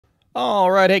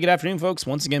All right. Hey, good afternoon, folks.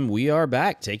 Once again, we are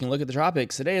back taking a look at the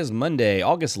tropics. Today is Monday,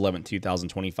 August 11th,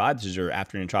 2025. This is your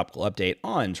afternoon tropical update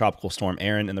on Tropical Storm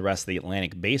Erin and the rest of the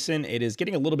Atlantic Basin. It is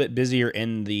getting a little bit busier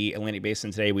in the Atlantic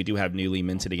Basin today. We do have newly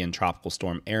minted again Tropical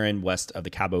Storm Erin west of the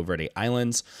Cabo Verde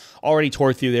Islands. Already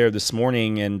tore through there this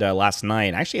morning and last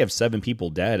night. I actually have 7 people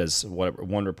dead, as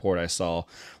one report I saw.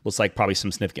 Looks like probably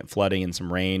some significant flooding and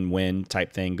some rain, wind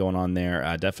type thing going on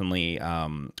there. Definitely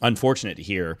unfortunate to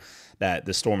hear that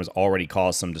the storm has already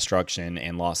caused some destruction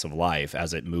and loss of life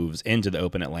as it moves into the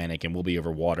open Atlantic and will be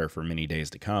over water for many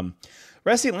days to come.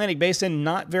 Rest of the Atlantic Basin,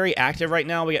 not very active right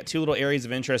now. We got 2 little areas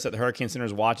of interest that the Hurricane Center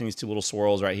is watching. These 2 little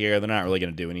swirls right here. They're not really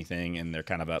going to do anything, and they're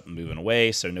kind of up and moving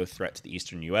away, so no threat to the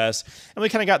eastern U.S. And we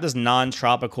kind of got this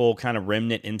non-tropical kind of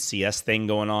remnant MCS thing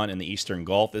going on in the eastern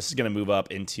Gulf. This is going to move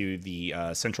up into the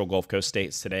central Gulf Coast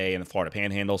states today and the Florida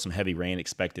Panhandle. Some heavy rain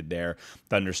expected there,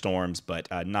 thunderstorms, but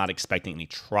not expecting any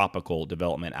tropical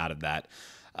development out of that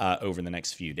over the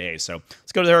next few days. So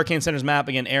let's go to the Hurricane Center's map.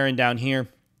 Again, Erin down here.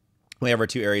 We have our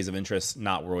 2 areas of interest,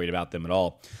 not worried about them at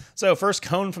all. So first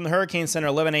cone from the Hurricane Center,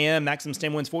 11 a.m., maximum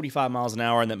sustained winds 45 miles an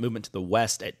hour, and that movement to the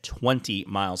west at 20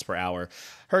 miles per hour.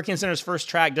 Hurricane Center's first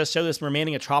track does show this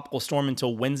remaining a tropical storm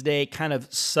until Wednesday, kind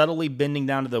of subtly bending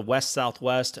down to the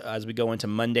west-southwest as we go into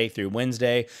Monday through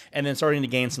Wednesday, and then starting to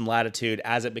gain some latitude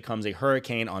as it becomes a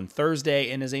hurricane on Thursday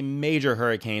and is a major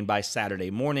hurricane by Saturday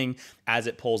morning as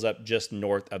it pulls up just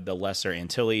north of the Lesser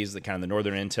Antilles, the kind of the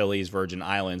Northern Antilles, Virgin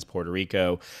Islands, Puerto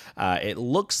Rico. It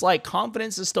looks like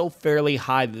confidence is still fairly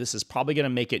high that this is probably going to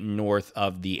make it north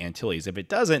of the Antilles. If it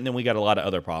doesn't, then we got a lot of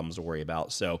other problems to worry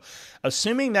about. So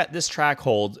assuming that this track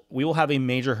holds, we will have a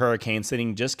major hurricane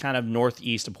sitting just kind of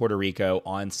northeast of Puerto Rico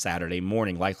on Saturday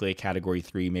morning, likely a Category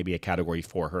 3, maybe a Category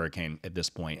 4 hurricane at this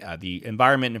point. The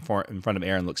environment in front of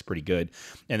Erin looks pretty good,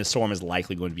 and the storm is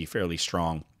likely going to be fairly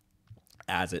strong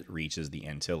as it reaches the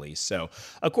Antilles. So,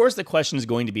 of course, the question is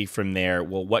going to be from there,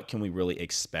 well, what can we really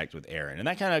expect with Erin? And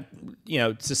that kind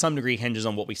of, to some degree hinges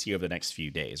on what we see over the next few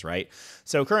days, right?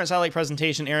 So, current satellite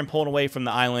presentation, Erin pulling away from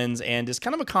the islands, and it's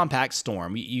kind of a compact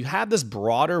storm. You have this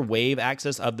broader wave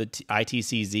axis of the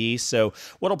ITCZ, so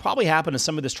what'll probably happen is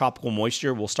some of this tropical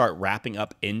moisture will start wrapping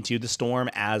up into the storm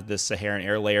as the Saharan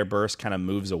air layer burst kind of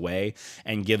moves away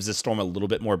and gives the storm a little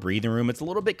bit more breathing room. It's a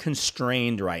little bit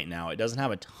constrained right now. It doesn't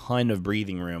have a ton of breathing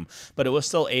room, but it was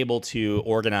still able to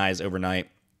organize overnight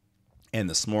and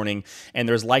this morning, and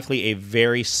there's likely a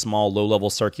very small low-level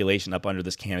circulation up under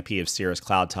this canopy of cirrus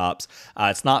cloud tops.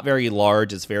 It's not very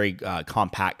large. It's very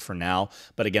compact for now,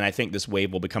 but again, I think this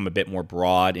wave will become a bit more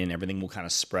broad, and everything will kind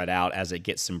of spread out as it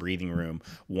gets some breathing room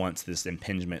once this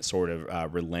impingement sort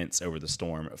of relents over the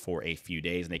storm for a few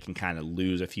days, and they can kind of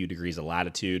lose a few degrees of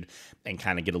latitude and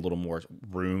kind of get a little more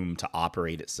room to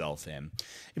operate itself in.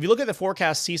 If you look at the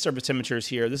forecast sea surface temperatures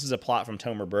here, this is a plot from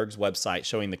Tomer Berg's website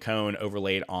showing the cone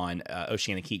overlaid on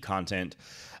oceanic heat content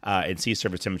and sea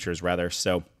surface temperatures rather.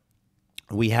 So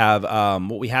we have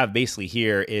what we have basically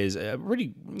here is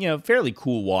pretty, fairly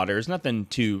cool waters, nothing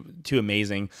too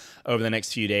amazing over the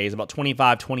next few days, about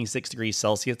 25, 26 degrees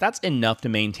Celsius. That's enough to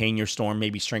maintain your storm,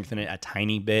 maybe strengthen it a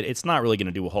tiny bit. It's not really going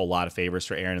to do a whole lot of favors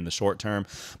for Erin in the short term,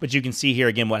 but you can see here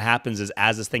again what happens is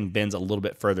as this thing bends a little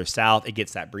bit further south, it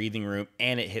gets that breathing room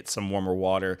and it hits some warmer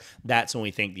water. That's when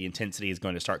we think the intensity is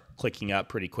going to start clicking up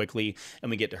pretty quickly, and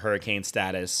we get to hurricane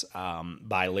status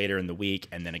by later in the week,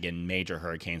 and then again major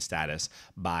hurricane status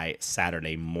by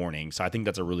Saturday morning. So I think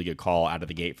that's a really good call out of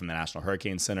the gate from the National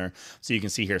Hurricane Center. So you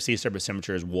can see here sea surface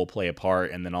temperatures will play a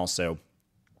part, and then also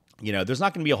there's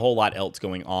not going to be a whole lot else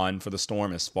going on for the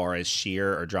storm as far as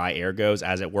shear or dry air goes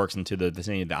as it works into the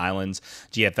vicinity of the islands.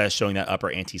 GFS showing that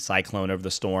upper anticyclone over the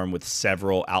storm with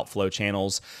several outflow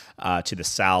channels to the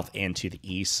south and to the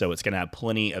east. So it's going to have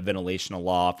plenty of ventilation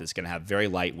aloft. It's going to have very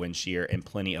light wind shear and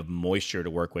plenty of moisture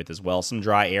to work with as well. Some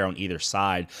dry air on either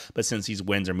side, but since these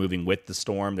winds are moving with the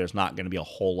storm, there's not going to be a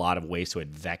whole lot of ways to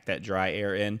advect that dry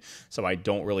air in. So I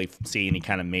don't really see any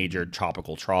kind of major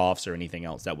tropical troughs or anything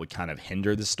else that would kind of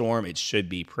hinder the storm. It should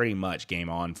be pretty much game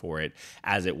on for it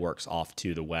as it works off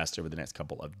to the west over the next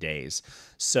couple of days.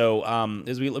 So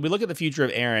as we look at the future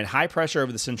of Erin, high pressure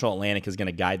over the central Atlantic is going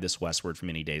to guide this westward for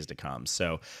many days to come.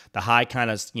 So the high kind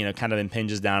of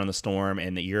impinges down on the storm,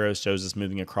 and the Euro shows us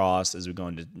moving across as we go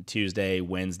into Tuesday,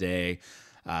 Wednesday,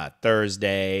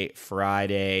 Thursday,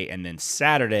 Friday, and then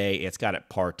Saturday, it's got it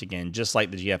parked again, just like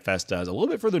the GFS does, a little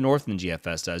bit further north than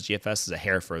GFS does. GFS is a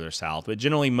hair further south, but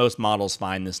generally most models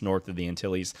find this north of the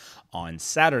Antilles on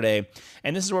Saturday.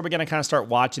 And this is where we're going to kind of start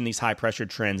watching these high pressure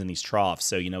trends and these troughs.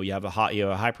 So, you have a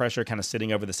high pressure kind of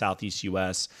sitting over the southeast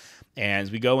U.S. And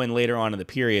as we go in later on in the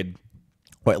period,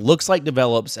 What it looks like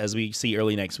develops, as we see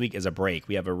early next week, is a break.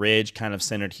 We have a ridge kind of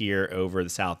centered here over the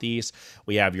southeast.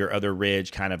 We have your other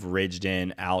ridge kind of ridged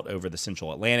in out over the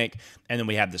central Atlantic. And then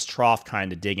we have this trough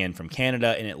kind of dig in from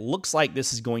Canada. And it looks like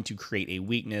this is going to create a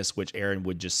weakness, which Erin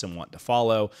would just somewhat to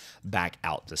follow back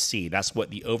out to sea. That's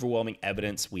what the overwhelming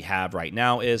evidence we have right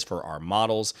now is for our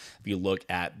models. If you look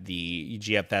at the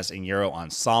GFS and Euro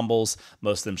ensembles,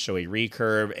 most of them show a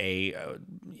recurve, a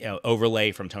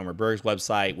overlay from Tomer Berg's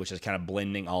website, which is kind of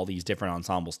blending all these different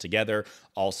ensembles together.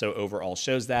 Also, overall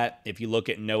shows that. If you look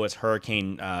at NOAA's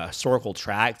hurricane historical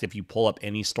tracks, if you pull up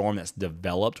any storm that's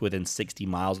developed within 60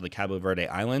 miles of the Cabo Verde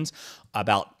Islands,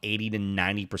 about 80 to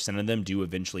 90% of them do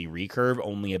eventually recurve.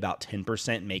 Only about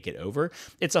 10% make it over.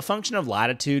 It's a function of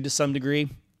latitude to some degree,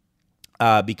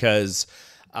 because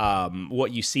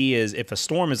what you see is if a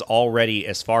storm is already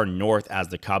as far north as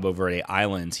the Cabo Verde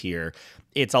Islands here,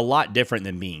 it's a lot different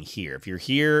than being here. If you're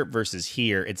here versus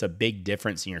here, it's a big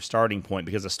difference in your starting point,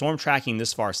 because a storm tracking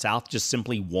this far south just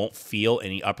simply won't feel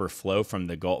any upper flow from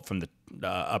the Gulf, from the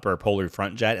upper polar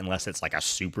front jet, unless it's like a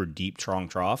super deep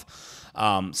trough.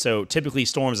 So typically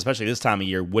storms, especially this time of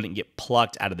year, wouldn't get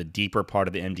plucked out of the deeper part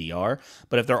of the MDR.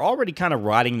 But if they're already kind of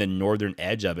riding the northern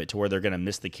edge of it to where they're going to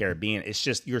miss the Caribbean, it's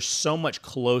just you're so much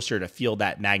closer to feel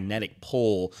that magnetic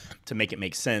pull to make it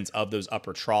make sense of those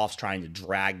upper troughs trying to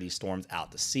drag these storms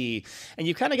out to sea. And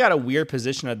you kind of got a weird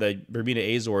position of the Bermuda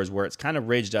Azores where it's kind of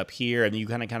ridged up here, and then you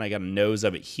kind of got a nose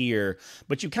of it here.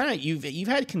 But you've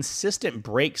had consistent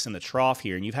breaks in the trough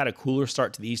here, and you've had a cooler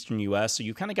start to the eastern U.S., so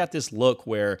you kind of got this look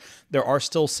where there are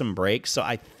still some breaks. So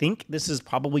I think this is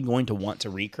probably going to want to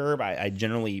recurve. I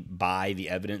generally buy the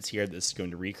evidence here that this is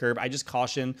going to recurve. I just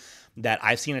caution that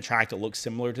I've seen a track that looks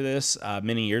similar to this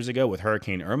many years ago with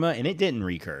Hurricane Irma, and it didn't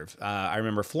recurve. I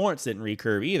remember Florence didn't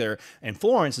recurve either, and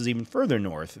Florence is even further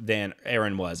north than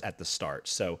Erin was at the start.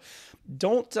 So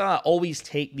don't always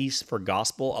take these for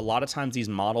gospel. A lot of times these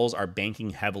models are banking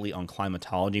heavily on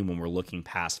climatology when we're looking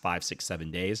past 5, 6,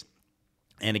 7 days.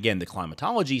 And again, the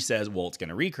climatology says, well, it's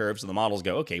going to recurve. So the models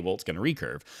go, okay, well, it's going to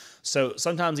recurve. So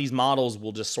sometimes these models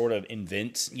will just sort of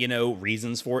invent,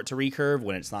 reasons for it to recurve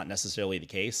when it's not necessarily the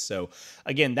case. So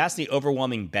again, that's the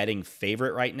overwhelming betting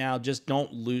favorite right now. Just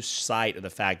don't lose sight of the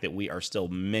fact that we are still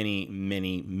many,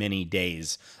 many, many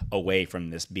days away from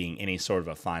this being any sort of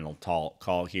a final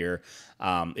call here.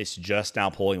 It's just now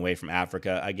pulling away from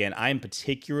Africa. Again, I'm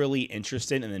particularly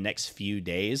interested in the next few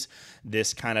days,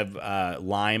 this kind of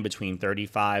line between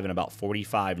 35 and about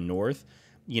 45 north.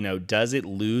 Does it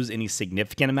lose any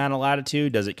significant amount of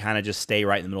latitude? Does it kind of just stay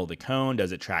right in the middle of the cone?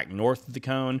 Does it track north of the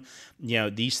cone?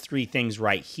 These three things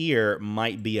right here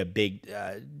might be a big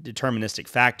deterministic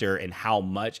factor in how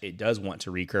much it does want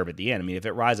to recurve at the end. I mean, if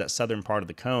it rides that southern part of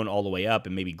the cone all the way up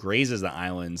and maybe grazes the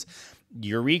islands,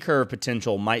 your recurve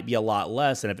potential might be a lot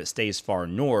less than if it stays far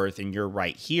north and you're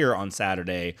right here on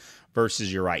Saturday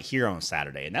versus you're right here on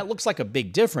Saturday. And that looks like a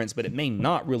big difference, but it may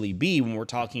not really be when we're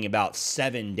talking about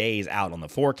 7 days out on the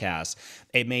forecast.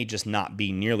 It may just not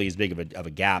be nearly as big of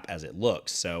a gap as it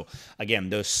looks. So again,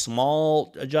 those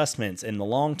small adjustments in the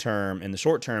long term, in the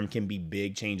short term, can be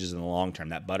big changes in the long term.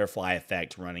 That butterfly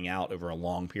effect running out over a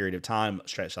long period of time,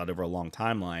 stretched out over a long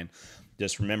timeline.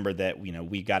 Just remember that,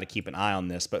 we got to keep an eye on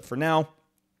this. But for now,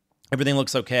 everything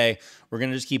looks okay. We're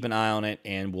going to just keep an eye on it,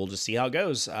 and we'll just see how it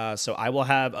goes. So I will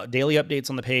have daily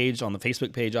updates on the page, on the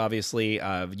Facebook page, obviously.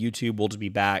 YouTube will just be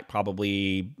back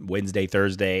probably Wednesday,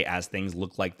 Thursday, as things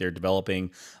look like they're developing.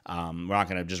 We're not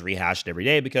going to just rehash it every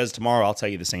day, because tomorrow I'll tell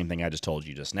you the same thing I just told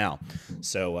you just now.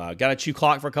 So got to chew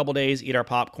clock for a couple days, eat our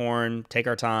popcorn, take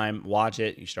our time, watch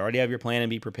it. You should already have your plan and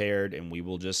be prepared, and we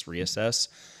will just reassess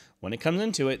when it comes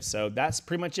into it. So that's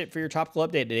pretty much it for your tropical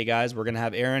update today, guys. We're going to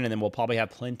have Erin, and then we'll probably have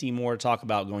plenty more to talk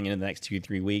about going into the next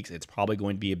 2-3 weeks. It's probably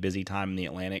going to be a busy time in the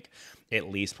Atlantic,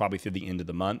 at least probably through the end of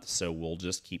the month. So we'll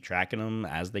just keep tracking them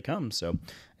as they come. So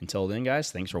until then,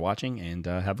 guys, thanks for watching, and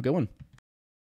have a good one.